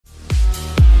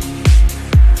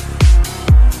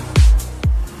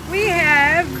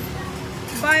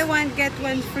buy one get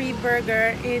one free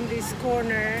burger in this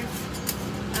corner.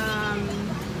 I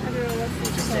don't know what's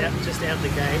this called. Just out the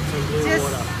gate from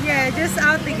Bluewater. Yeah, just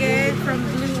out the gate from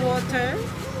Bluewater.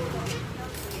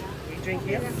 You drink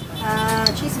here?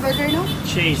 Cheeseburger, no?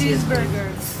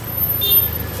 Cheeseburger.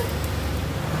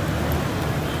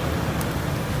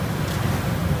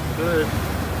 Good.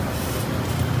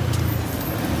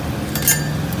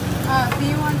 Do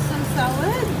you want some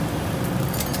salad?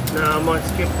 No, I might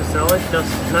skip the salad.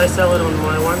 Just no salad on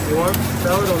my one. You want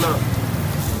salad or not?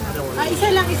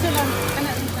 Isa lang. Ano,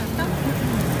 isa.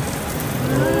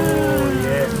 Oh,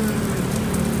 yes.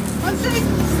 What's the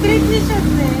street niya siya,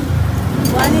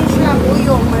 One is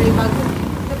Buyong Maribago.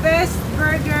 The best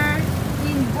burger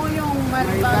in Buyong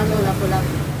Maribago. Lapu.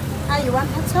 You want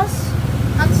hot sauce?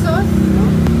 Hot sauce?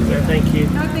 Yeah, thank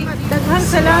you. No, thank you. Daghang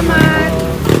salamat.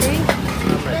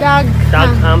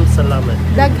 Daghang salamat.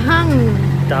 Daghang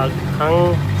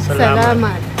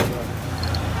salamat.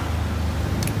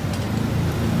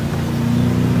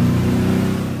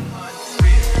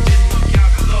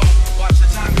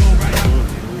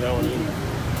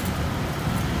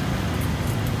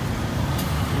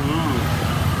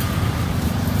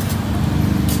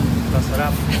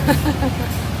 Masarap.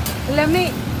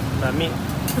 Lami. I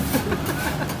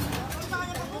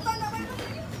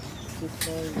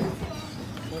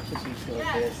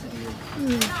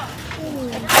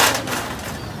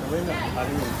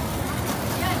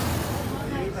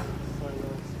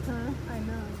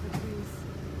know the breeze.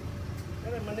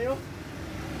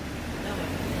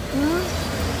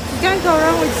 You can't go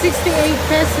wrong with 68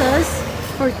 pesos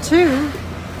for two.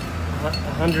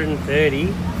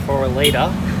 130 for a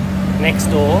litre next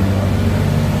door,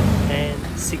 and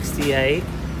 68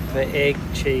 for egg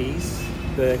cheese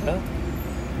burger.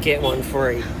 Get one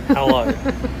free. Hello.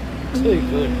 Too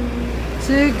good.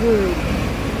 Too good.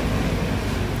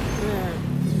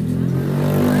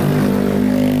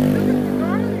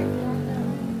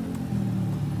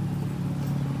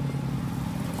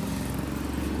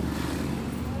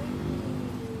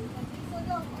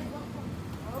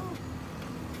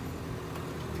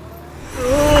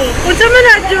 Unsa man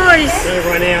na, Joyce?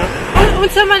 Right now.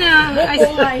 Unsa man na?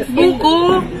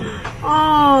 Buko.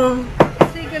 Oh.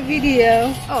 Take a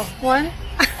video. Oh, one.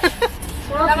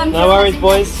 No worries,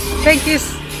 boys. Thank you.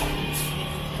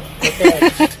 Okay.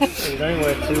 You don't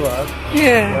work too hard.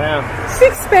 Yeah. Wow.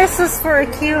 6 pesos for a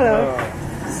kilo. Oh,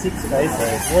 6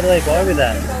 pesos. What do they buy with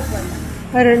that?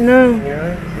 I don't know. You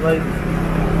know, like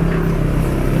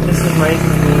this is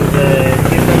making the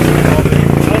difference in quality.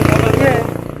 Yeah.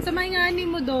 Sa may ngani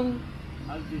mo dong?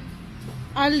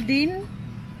 Aldin?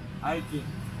 RJ.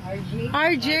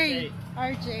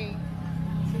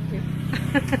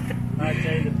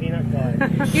 RJ, the peanut guy.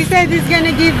 He said he's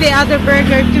gonna give the other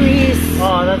burger to his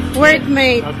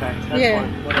workmate. Okay, that's Yeah.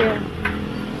 fine. Whatever.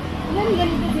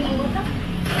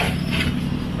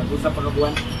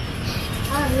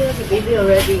 Baby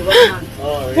already.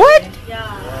 Oh, really? What? Yeah.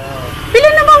 Wow. Pila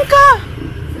naman ka?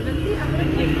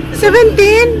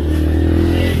 17?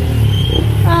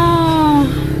 Oh,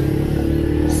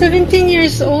 17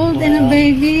 years old and a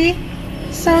baby.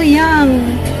 So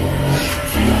young.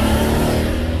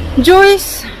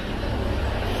 Joyce,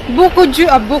 buko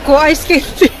ice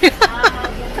candy.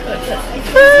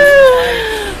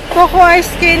 Buko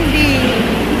ice candy.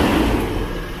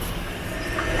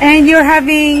 And you're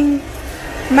having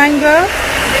mango?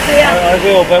 I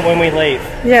will, but when we leave.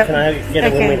 Yeah. Can I get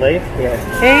it when we leave? Yeah.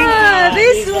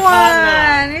 This he's the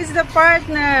one is the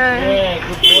partner. Yeah,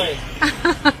 good boy.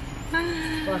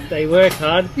 Plus they work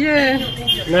hard. Yeah.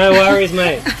 No worries,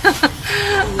 mate.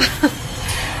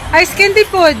 Ice candy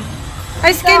food.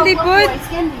 Ice candy food.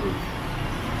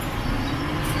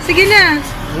 Sige na.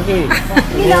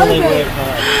 Really work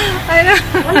hard. I know.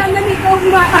 Wala na ni ko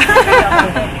ba?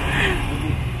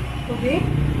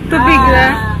 Tubig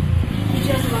lang.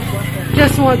 Just want water.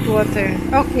 Just want water.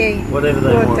 Okay. Whatever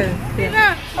they Water. want. Okay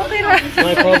na. Okay na.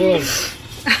 No problem.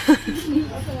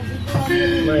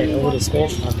 Mate, I would have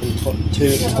spent fucking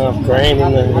 $2.5 grand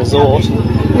in the resort.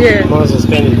 Yeah. Might as well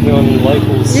spend it on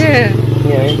locals. Yeah.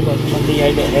 You know, like he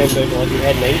ate that hamburger like he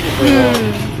hadn't eaten for a while.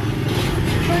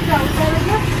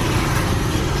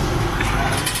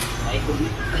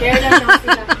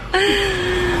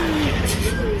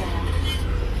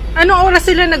 Anong oras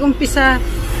sila nag-umpisa?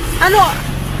 Ano?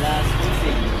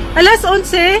 Alas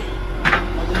 11?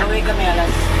 Mag-uwi kami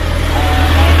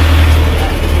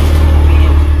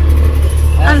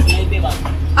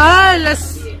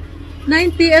alas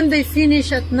 9 p.m. they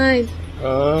finish at night.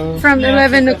 From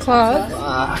 11 o'clock.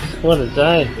 What a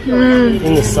day.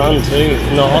 In the sun too,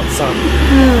 in the hot sun.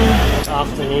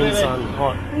 afternoon sun,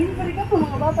 hot.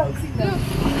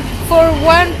 For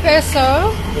 1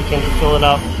 peso. You can fill it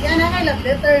up.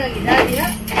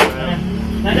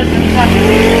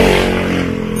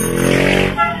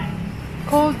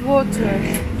 Cold water.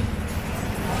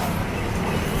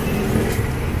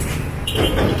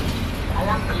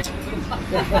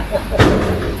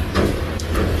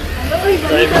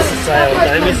 Don't miss the sale,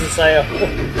 don't miss the sale.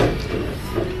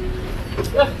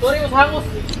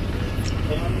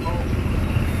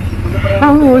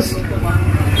 Hummus.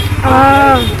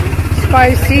 Ah,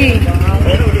 spicy. Oh,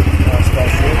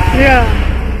 spicy. Yeah,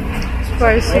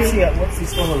 spicy. What's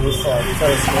this one on this side? Is that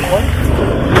a small one?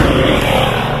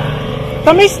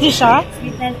 Tamis di siya?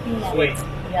 Sweet.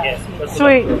 Yeah.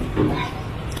 Sweet.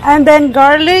 And then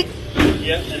garlic.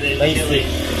 Yeah, and then chili.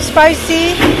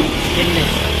 Spicy.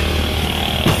 Skinless.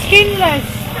 Skinless.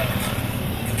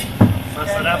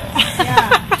 Mess it up.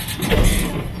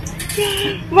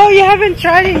 Well, you haven't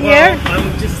tried it here.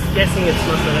 I'm just guessing it's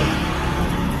mustard up.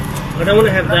 I don't want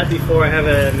to have that before I have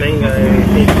a mango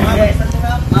thing.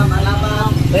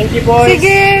 Thank you, boys.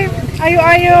 Sige.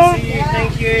 Ayo.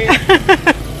 Thank you.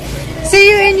 See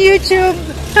you in YouTube.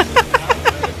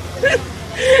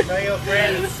 Tell your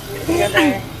friends.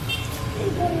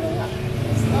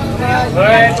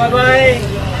 Alright,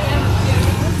 bye-bye.